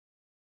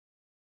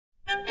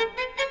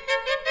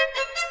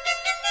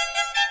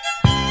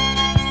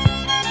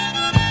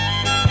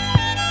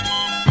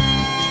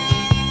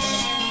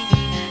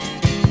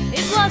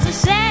It was a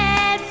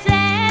sad,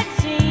 sad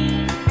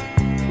scene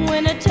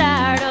when a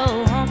tired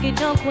old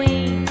honky-tonk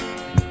queen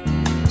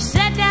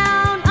sat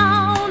down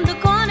on the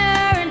corner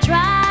and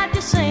tried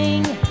to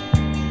sing.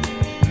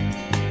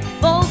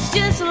 Folks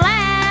just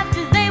laughed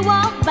as they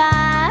walked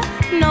by.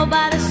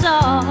 Nobody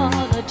saw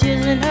the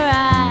tears in her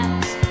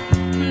eyes.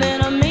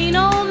 Then a mean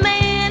old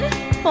man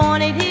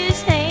pointed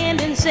his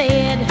hand and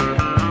said,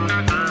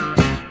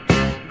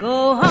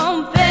 "Go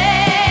home,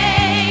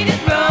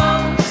 faded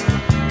rose.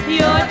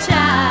 You're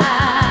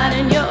tired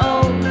and you're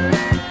old.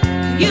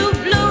 You've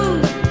blue,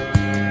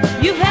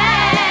 you've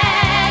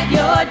had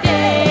your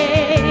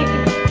day.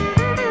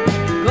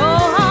 Go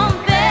home,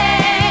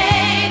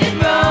 faded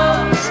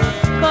rose,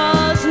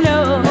 'cause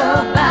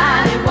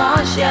nobody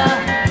wants you.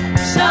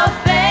 So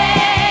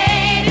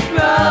faded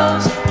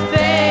rose,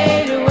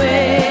 fade away."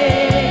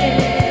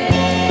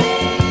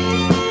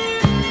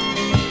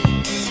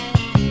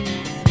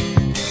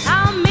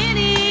 How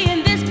many in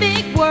this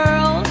big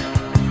world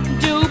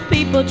do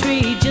people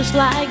treat just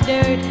like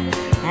dirt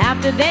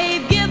after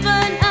they've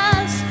given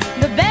us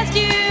the best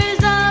years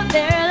of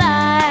their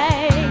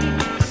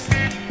lives?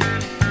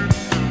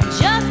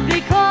 Just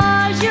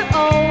because you're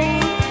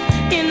old,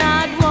 you're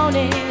not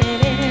wanted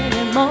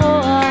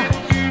anymore.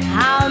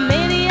 How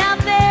many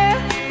out there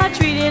are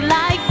treated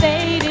like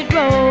faded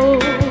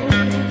rose?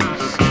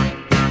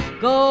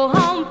 Go home.